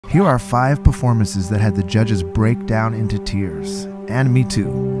Here are 5 performances that had the judges break down into tears. And me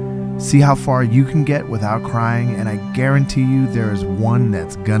too. See how far you can get without crying, and I guarantee you there is one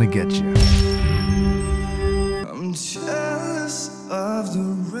that's gonna get you. I'm jealous of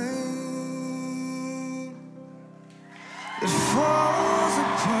the rain that falls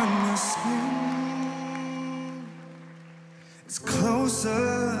upon your skin. It's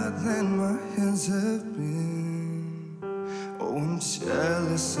closer than my hands have been. Oh, I'm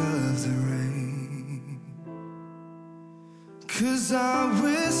jealous of the rain, 'cause I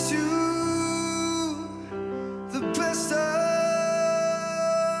wish you the best of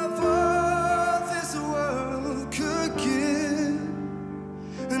all this world could give.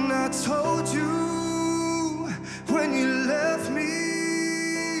 And I told you when you left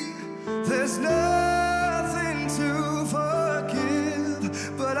me, there's nothing to forgive.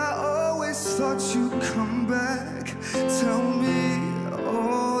 But I always thought you'd come back. Tell me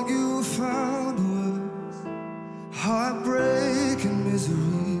all you found was heartbreak and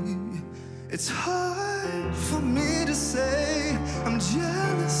misery. It's hard for me to say I'm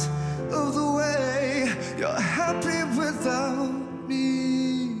jealous of the way you're happy without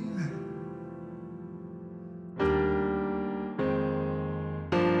me.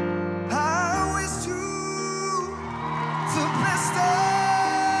 I wish you the best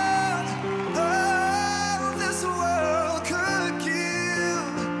of this world could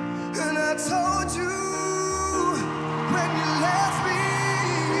give. And I told you when you left me,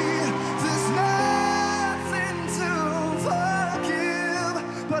 there's nothing to forgive.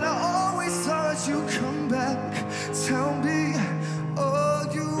 But I always thought you'd come back. Tell me all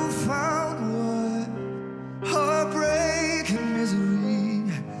you found was heartbreak and misery.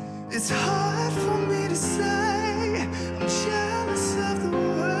 It's hard for me to say I'm jealous of the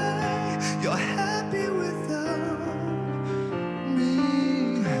way you're happy without me.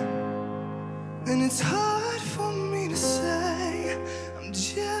 And it's hard for me to say I'm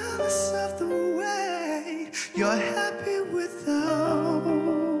jealous of the way you're happy without.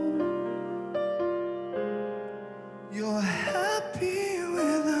 You're happy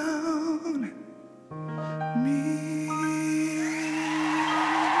without me.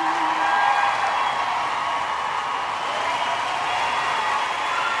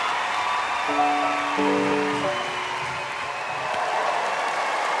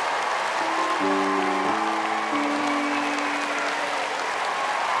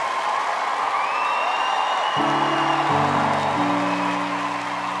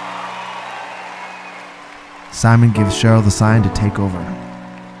 Simon gives Cheryl the sign to take over.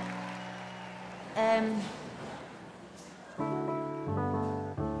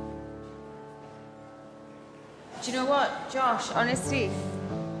 Do you know what, Josh, honestly?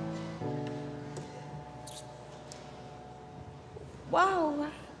 Wow.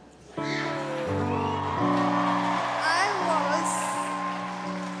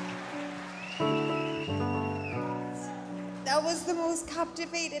 That was the most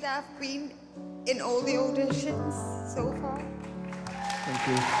captivated I've been in all the auditions so far. Thank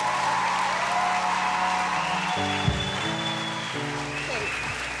you. Wait.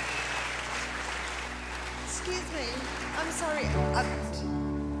 Excuse me. I'm sorry. I'm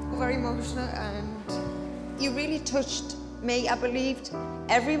very emotional, and you really touched me. I believed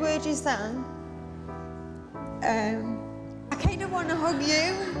every word you sang. I kind of want to hug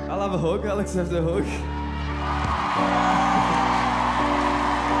you. I'll have a hug. I'll accept a hug.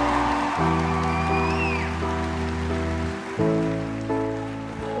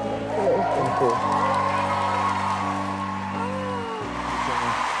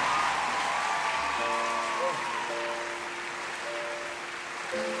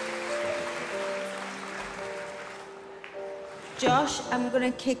 Josh, I'm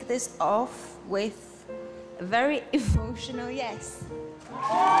gonna kick this off with a very emotional yes.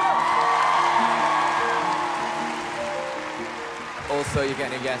 Also, you're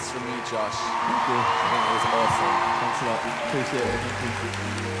getting a yes from me, Josh. Thank you. I think it was awesome. Thanks a lot. Appreciate it.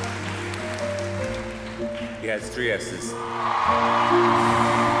 He has 3 S's.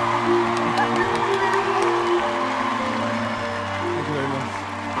 Thank you very much.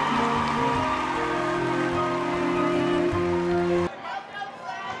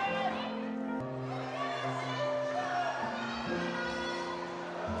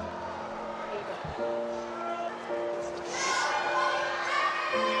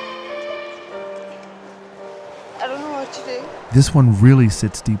 I don't know what to do. This one really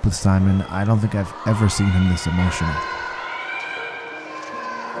sits deep with Simon. I don't think I've ever seen him this emotional.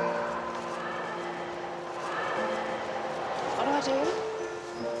 What do I do?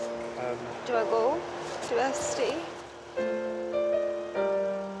 Do I go? Do I stay?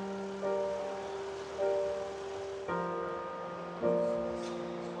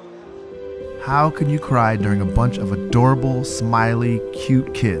 How can you cry during a bunch of adorable, smiley,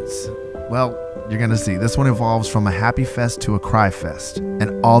 cute kids? Well, you're gonna see. This one evolves from a happy fest to a cry fest,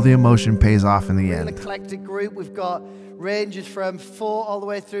 and all the emotion pays off in the We're an end. eclectic group. We've got ranges from 4 all the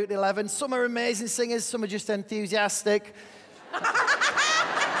way through to 11. Some are amazing singers, some are just enthusiastic.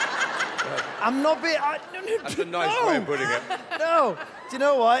 I'm not being... That's a nice way of putting it. No. Do you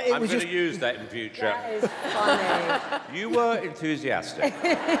know what? I'm going to use that in future. That is funny. You were enthusiastic.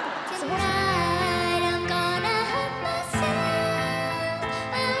 Tonight I'm gonna hurt myself.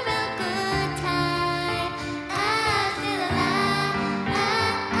 Have a good time. I feel alive.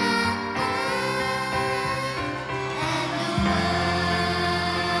 And the world,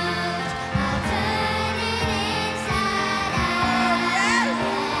 I'll turn it inside out.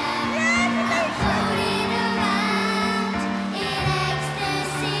 I'm floating around in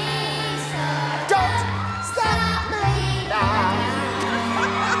ecstasy. So don't stop me now.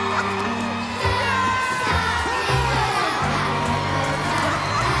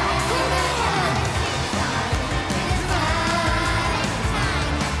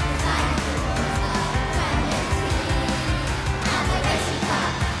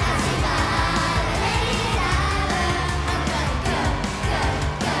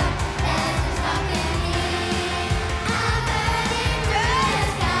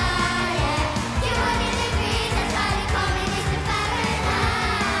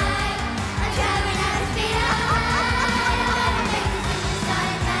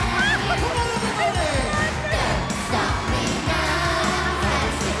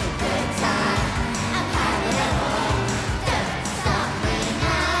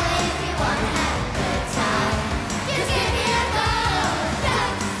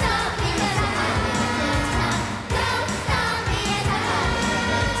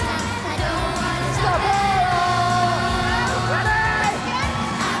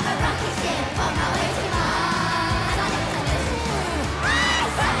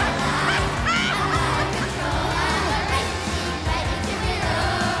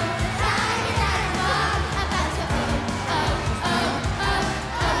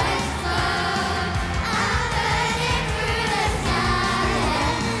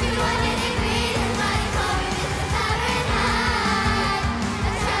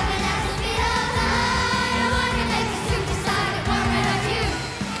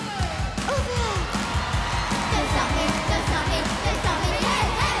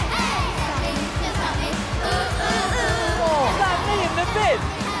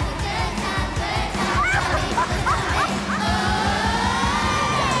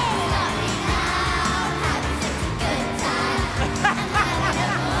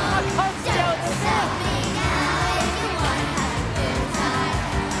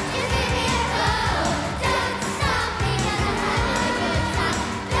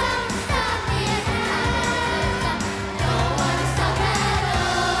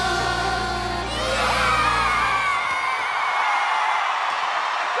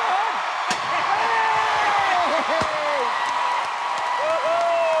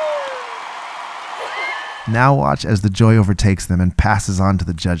 Now watch as the joy overtakes them and passes on to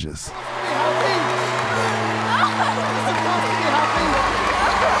the judges.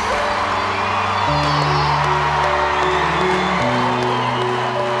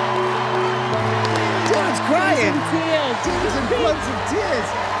 David's crying. David's in floods of tears.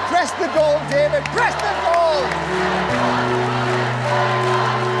 Press the goal, David. Press the goal.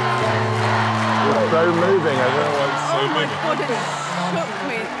 It's so moving. I don't know why it's so moving. God, it shook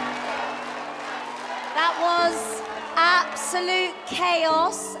me. That was absolute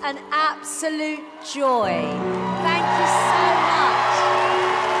chaos and absolute joy. Thank you so much.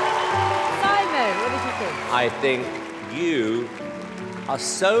 Simon, what did you think? I think you are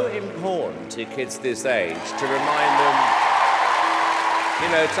so important to kids this age to remind them, you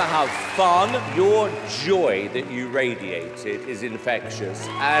know, to have fun. Your joy that you radiated is infectious.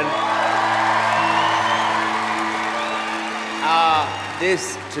 And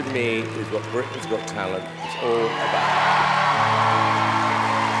this, to me, is what Britain's Got Talent is all about.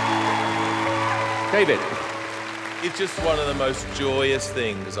 David. It's just one of the most joyous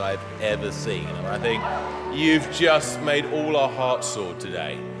things I've ever seen. And I think you've just made all our hearts soar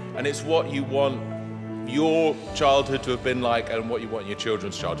today. And it's what you want your childhood to have been like and what you want your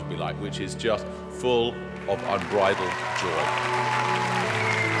children's childhood to be like, which is just full of unbridled joy.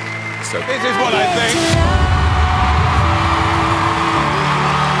 So this is what I think.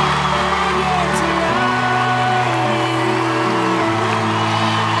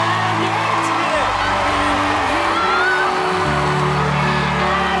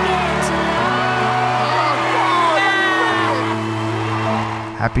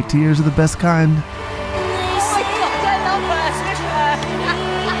 Happy tears are the best kind. Oh my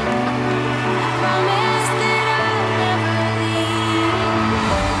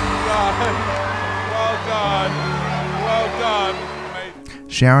God, I love her. Well done.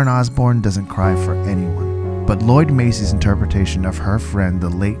 Sharon Osbourne doesn't cry for anyone, but Lloyd Macey's interpretation of her friend, the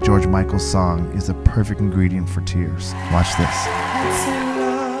late George Michael's song, is a perfect ingredient for tears. Watch this. I'd say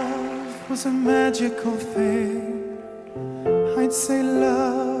love was a magical thing. I'd say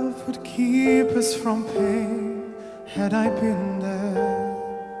love would keep us from pain. Had I been there,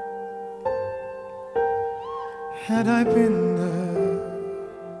 had I been there,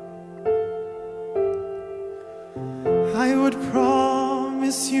 I would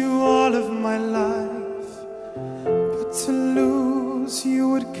promise you all of my life, but to lose you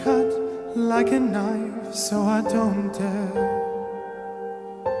would cut like a knife, so I don't dare.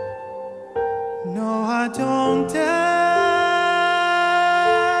 No, I don't dare,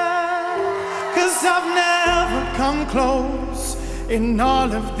 'cause I've never come close in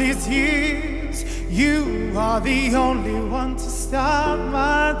all of these years. You are the only one to stop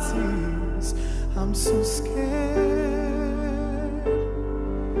my tears. I'm so scared,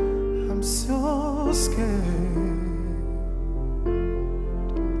 I'm so scared.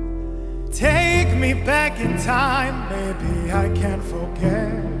 Take me back in time, maybe I can't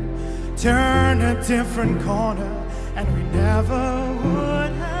forget. Turn a different corner and we never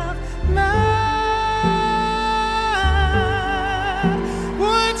would have met.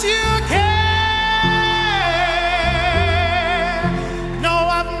 Would you care? No,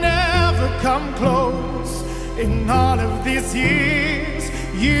 I've never come close in all of these years.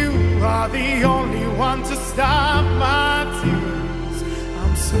 You are the only one to stop my tears.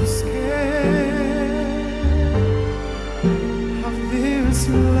 I'm so scared of this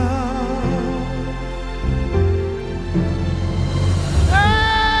love.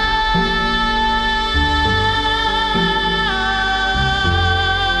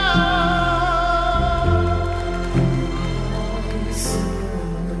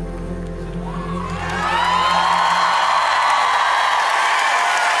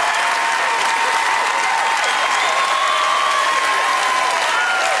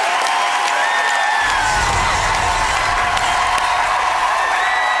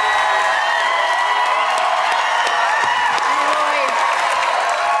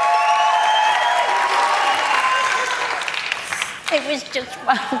 It was just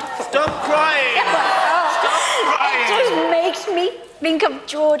wonderful. Stop crying! Stop crying! It just makes me think of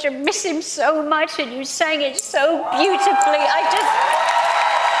George and miss him so much, and you sang it so beautifully. Thank you.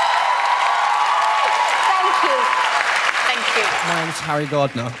 Thank you. My name's Harry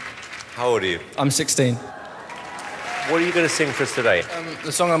Gardner. How old are you? I'm 16. What are you going to sing for us today?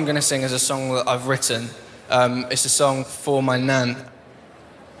 The song I'm going to sing is a song that I've written. It's a song for my nan.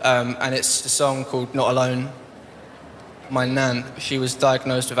 And it's a song called Not Alone. My nan, she was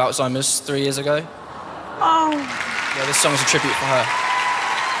diagnosed with Alzheimer's 3 years ago. Oh. Yeah, this song's a tribute for her.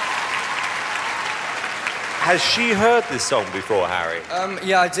 Has she heard this song before, Harry?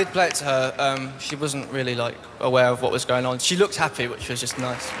 Yeah, I did play it to her. She wasn't really, aware of what was going on. She looked happy, which was just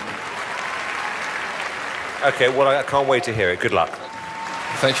nice. Okay, well, I can't wait to hear it. Good luck.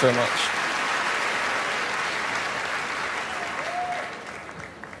 Thank you very much.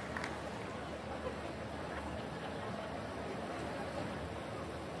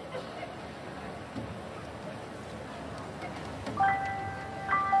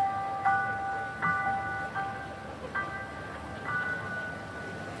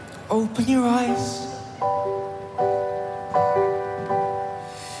 Open your eyes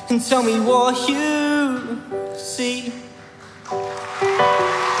and tell me what you see.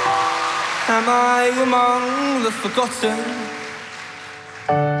 Am I among the forgotten?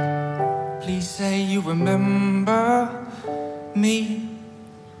 Please say you remember me.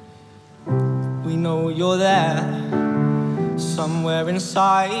 We know you're there, somewhere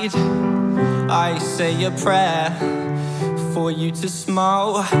inside. I say a prayer for you to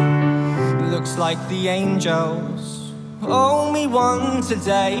smile. Looks like the angels owe me one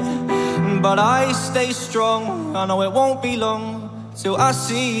today, but I stay strong. I know it won't be long till I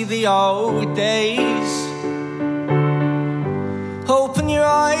see the old days. Open your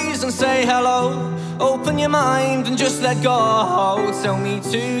eyes and say hello. Open your mind and just let go. Tell me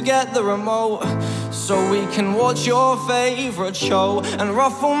to get the remote so we can watch your favorite show, and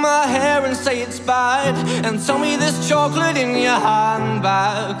ruffle my hair and say it's bad, and tell me there's chocolate in your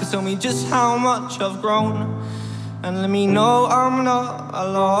handbag. Tell me just how much I've grown, and let me know I'm not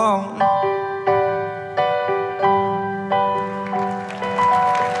alone.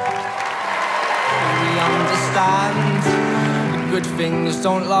 We understand good things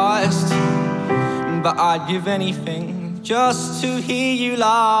don't last, but I'd give anything just to hear you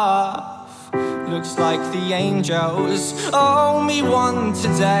laugh. Looks like the angels owe me one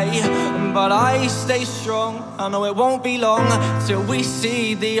today, but I stay strong. I know it won't be long till we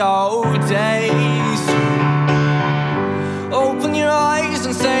see the old days. Open your eyes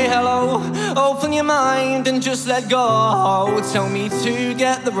and say hello. Open your mind and just let go. Tell me to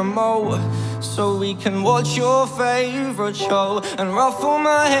get the remote so we can watch your favorite show, and ruffle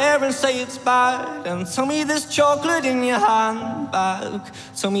my hair and say it's bad, and tell me there's chocolate in your handbag.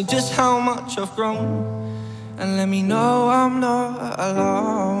 Tell me just how much I've grown, and let me know I'm not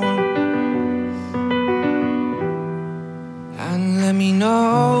alone. And let me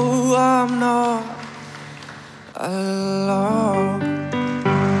know I'm not alone.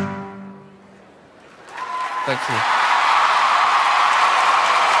 Thank you.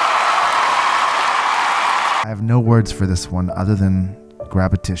 I have no words for this one other than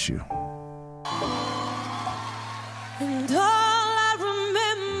grab a tissue. And all I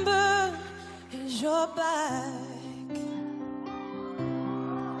remember is your back,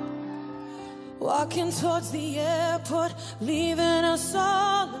 walking towards the airport, leaving us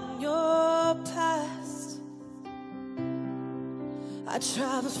all in your past. I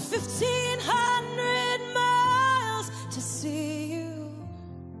traveled 1,500 miles to see you.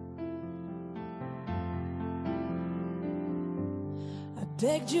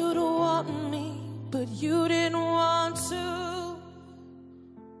 Begged you to want me, but you didn't want to.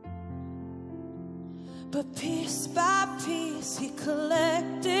 But piece by piece, he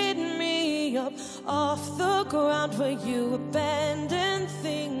collected me up off the ground where you abandoned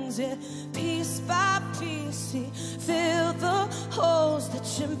things. Yeah, piece by piece, he filled the holes that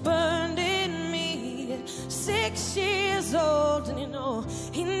you burned in me. Yeah, 6 years old, and you know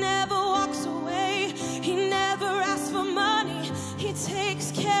he never walks away. He never asks for money. He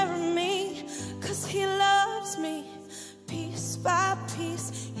takes care of me, 'cause he loves me. Piece by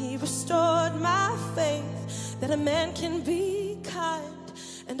piece, he restored my faith that a man can be kind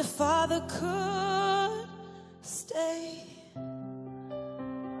and a father could stay.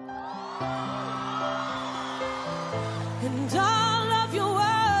 And all of your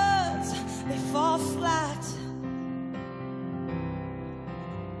words, they fall flat.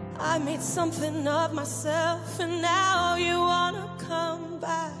 I made something of myself, and now you wanna come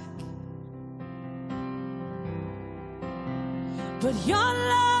back. But your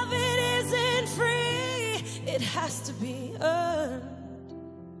love, it isn't free, it has to be earned.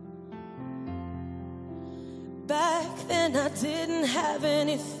 Back then I didn't have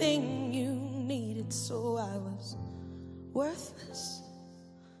anything you needed, so I was worthless.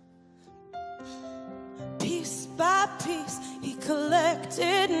 Piece by piece, he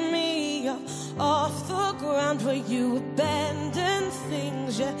collected me up off the ground where you abandoned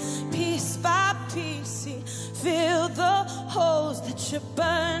things. Yeah, piece by piece, he filled the holes that you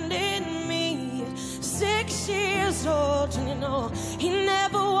burned in me. 6 years old, and you know he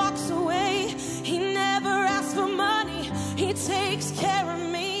never walks away. He never asks for money. He takes care of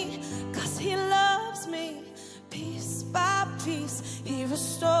me, 'cause he loves me. Piece by piece, he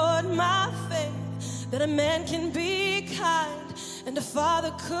restored my faith that a man can be kind and a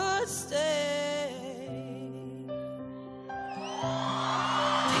father could stay.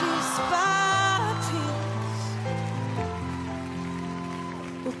 Piece by piece,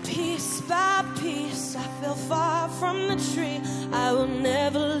 well, piece by piece, I fell far from the tree. I will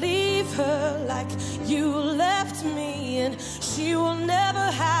never leave her like you left me, and she will never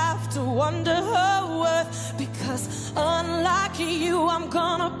have to wonder her worth, because unlike you, I'm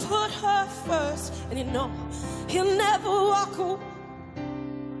gonna put her first. And you know he'll never walk away.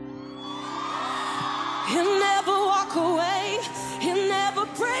 He'll never walk away. He'll never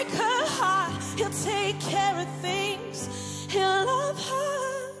break her heart. He'll take care of things. He'll love her.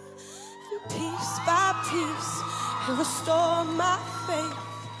 And piece by piece, he'll restore my faith.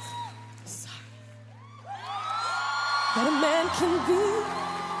 Sorry. That a man can be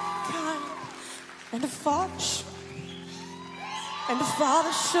kind and a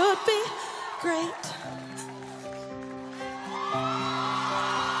father should be great.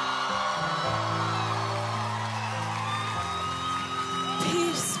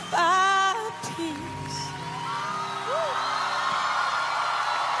 Piece by piece.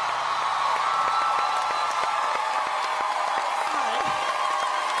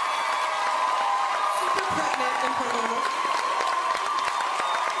 Super pregnant and hormonal.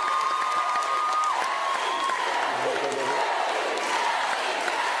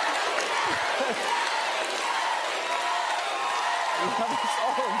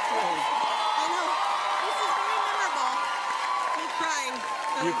 I know. This is very memorable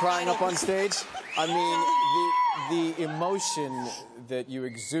You crying up on stage? I mean, the emotion that you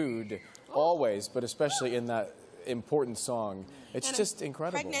exude always, but especially in that important song, it's And just I'm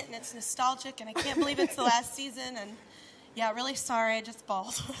incredible. Pregnant and it's nostalgic and I can't believe it's the last season and yeah, really sorry, I just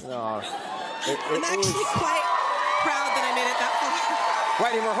bawled. No, I'm actually quite proud that I made it that far.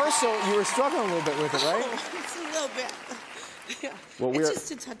 Right, in rehearsal, you were struggling a little bit with it, right? It's a little bit. Yeah. Well, it's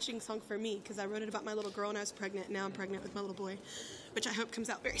just a touching song for me because I wrote it about my little girl when I was pregnant. Now I'm pregnant with my little boy, which I hope comes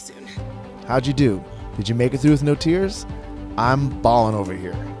out very soon. How'd you do? Did you make it through with no tears? I'm bawling over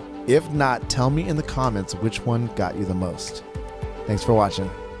here. If not, tell me in the comments which one got you the most. Thanks for watching.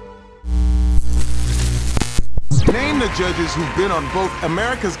 Name the judges who've been on both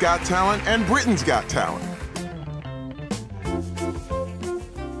America's Got Talent and Britain's Got Talent.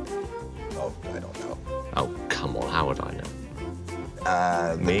 Oh, I don't know. Oh, come on, how would I know?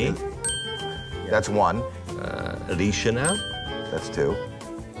 Me? That's one. Alicia now? That's two.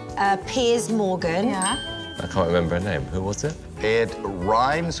 Piers Morgan. Yeah. I can't remember her name. Who was it? It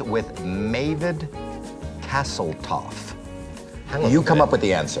rhymes with Mavid Castletoff. Hang on You a come minute. up with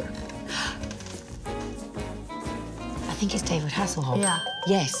the answer. I think it's David Hasselhoff. Yeah.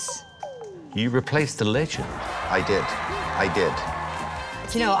 Yes. You replaced the legend. I did. I did.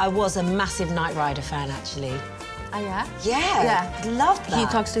 Do you know, I was a massive Knight Rider fan, actually. Oh, yeah? Yeah. Yeah. Loved that. He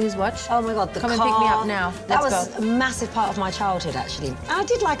talks to his watch. Oh, my God, the Come car. and pick me up now. That Let's was go. a massive part of my childhood, actually. And I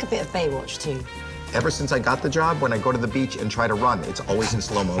did like a bit of Baywatch, too. Ever since I got the job, when I go to the beach and try to run, it's always in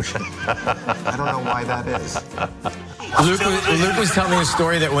slow motion. I don't know why that is. Luke was telling me a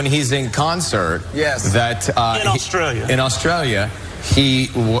story that when he's in concert, that in Australia, he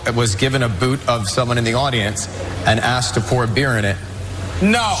was given a boot of someone in the audience and asked to pour beer in it.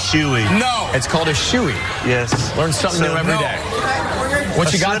 No, shoey. No, it's called a shoey. Yes, learn something new every day.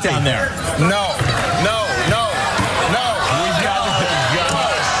 What you got down there? No, no, no, no. We've got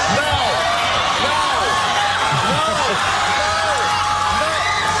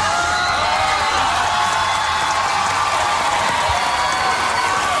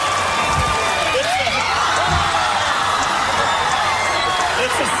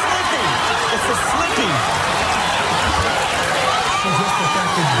It's a slippy. It's a slippy. She just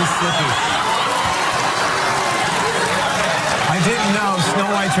affected this slippy. I didn't know Snow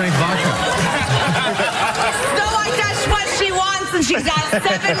White drank vodka. Snow White does what she wants, and she's got 7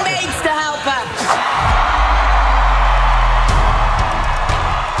 maids to help her.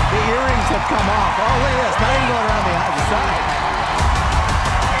 The earrings have come off. Oh, look at this. Now you can go around the side.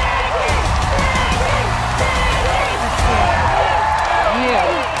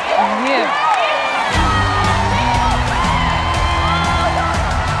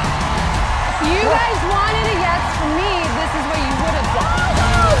 You guys wanted a yes from me. This is what you would have done.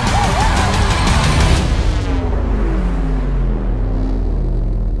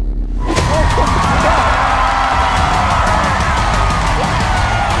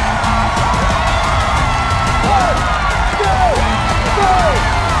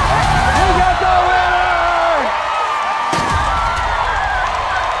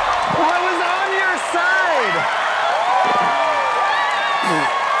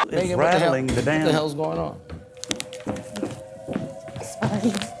 Megan, rattling the what damn. the hell's going on?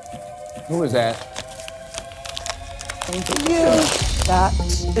 Sorry. Who is that? Thank you. That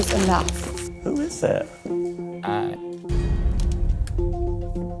is enough. Who is that?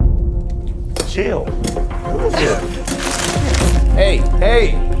 Chill. Who is it? Hey,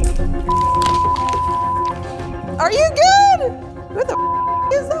 hey! Are you good? Who the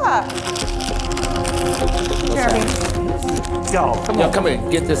is that? Jeremy. Y'all, come on. Come here.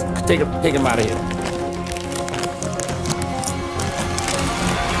 Get this. Take him out of here.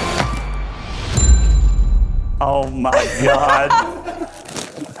 Oh my God.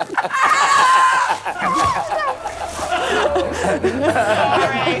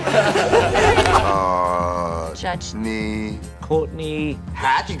 Judge. Courtney.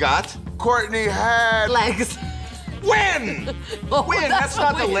 Hat you got? Courtney had Legs. When? When? That's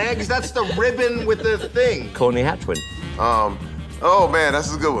not the legs. That's the ribbon with the thing. Courtney Hatwin. Oh man,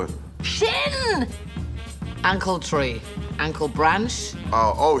 that's a good one. Shin! Ankle tree. Ankle branch.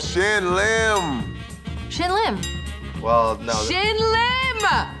 Oh, Shin Lim. Shin Lim. Well, no. Shin limb!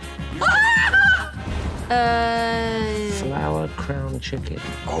 Flower crown chicken.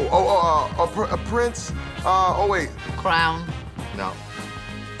 A Prince. Oh wait. Crown. No.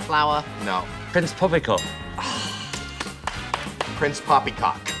 Flower. No. Prince Poppycock. Prince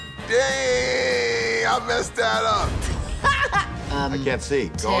Poppycock. Dang, I messed that up. I can't see.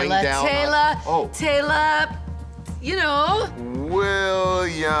 Going Taylor, down. Taylor, you know.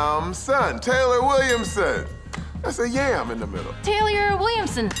 Williamson. Taylor Williamson. That's a yam in the middle. Taylor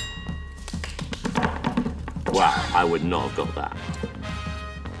Williamson. Wow, I would not have got that.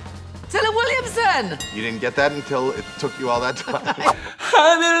 Taylor Williamson! You didn't get that until it took you all that time.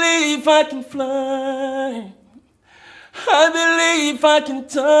 I believe I can fly. I believe I can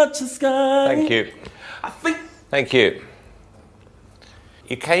touch the sky. Thank you. Thank you.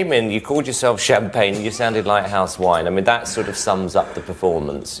 You came in, you called yourself Champagne, you sounded like house wine. I mean, that sort of sums up the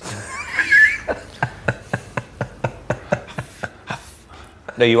performance.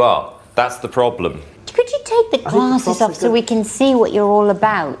 No, you are. That's the problem. Could you take the glasses off so we can see what you're all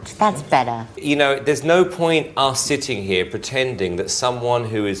about? That's better. You know, there's no point us sitting here pretending that someone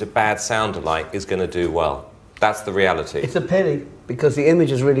who is a bad sound-alike is going to do well. That's the reality. It's a pity, because the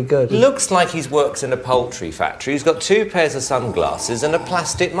image is really good. Looks like he works in a poultry factory. He's got 2 pairs of sunglasses and a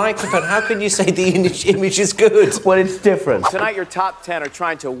plastic microphone. How can you say the image is good? Well, it's different. Tonight, your top 10 are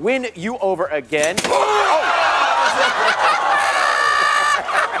trying to win you over again.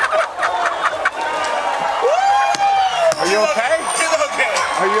 Are you okay? I'm okay.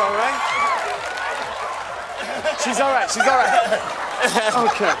 Are you all right? She's all right. She's all right.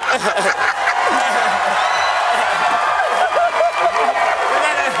 Okay.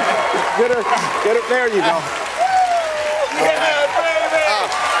 Get her. There you go.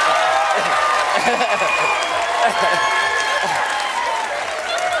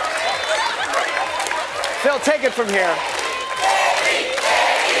 Phil, take it from here.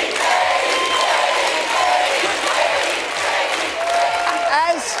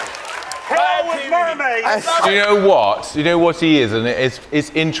 Hell with mermaids. Do you know what? Do you know what he is? And it's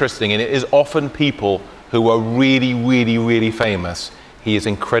interesting, and it is often people who are really, really, really famous. He is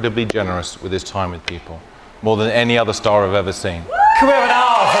incredibly generous with his time with people, more than any other star I've ever seen. Can we have an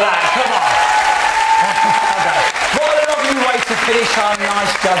hour for that? Come on. What a lovely way to finish our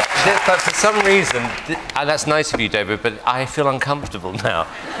nice judge. But for some reason, that's nice of you, David, but I feel uncomfortable now.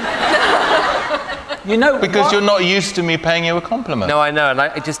 You know, because you're not used to me paying you a compliment. No, I know, and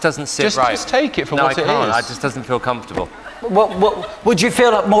it just doesn't sit right. Just take it for what it is. No, I can't. It just doesn't feel comfortable. What, would you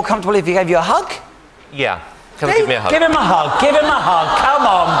feel more comfortable if he gave you a hug? Yeah. Come give me a hug. Give him a hug. Give him a hug. Come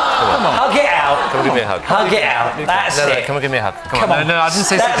on. Come on. Hug it out. Come give me a hug. Hug it out. That's it. No, come on, give me a hug. Come on. No, I didn't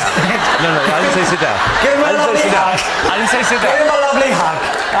say sit down. No, I didn't say sit down. Give him a lovely hug. I didn't say sit down. Give him a lovely hug.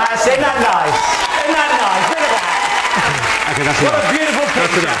 That's it. Isn't that nice? Isn't that nice? Look at that. Okay, that's what a beautiful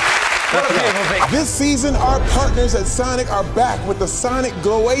picture. What a beautiful picture. This season, our partners at Sonic are back with the Sonic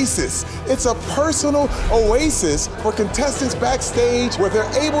Gloasis. It's a personal oasis for contestants backstage where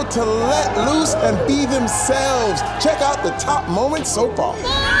they're able to let loose and be themselves. Check out the top moments so far.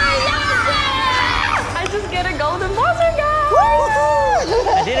 I just get a golden buzzer, guys!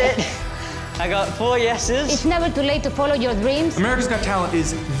 I did it. I got 4 yeses. It's never too late to follow your dreams. America's Got Talent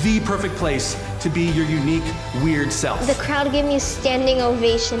is the perfect place to be your unique, weird self. The crowd gave me a standing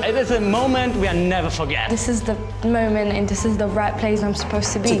ovation. It is a moment we'll never forget. This is the moment and this is the right place I'm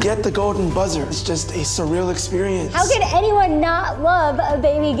supposed to be. To get the golden buzzer is just a surreal experience. How can anyone not love a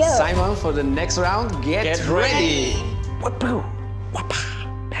baby goat? Simon, for the next round, get ready. What boo? What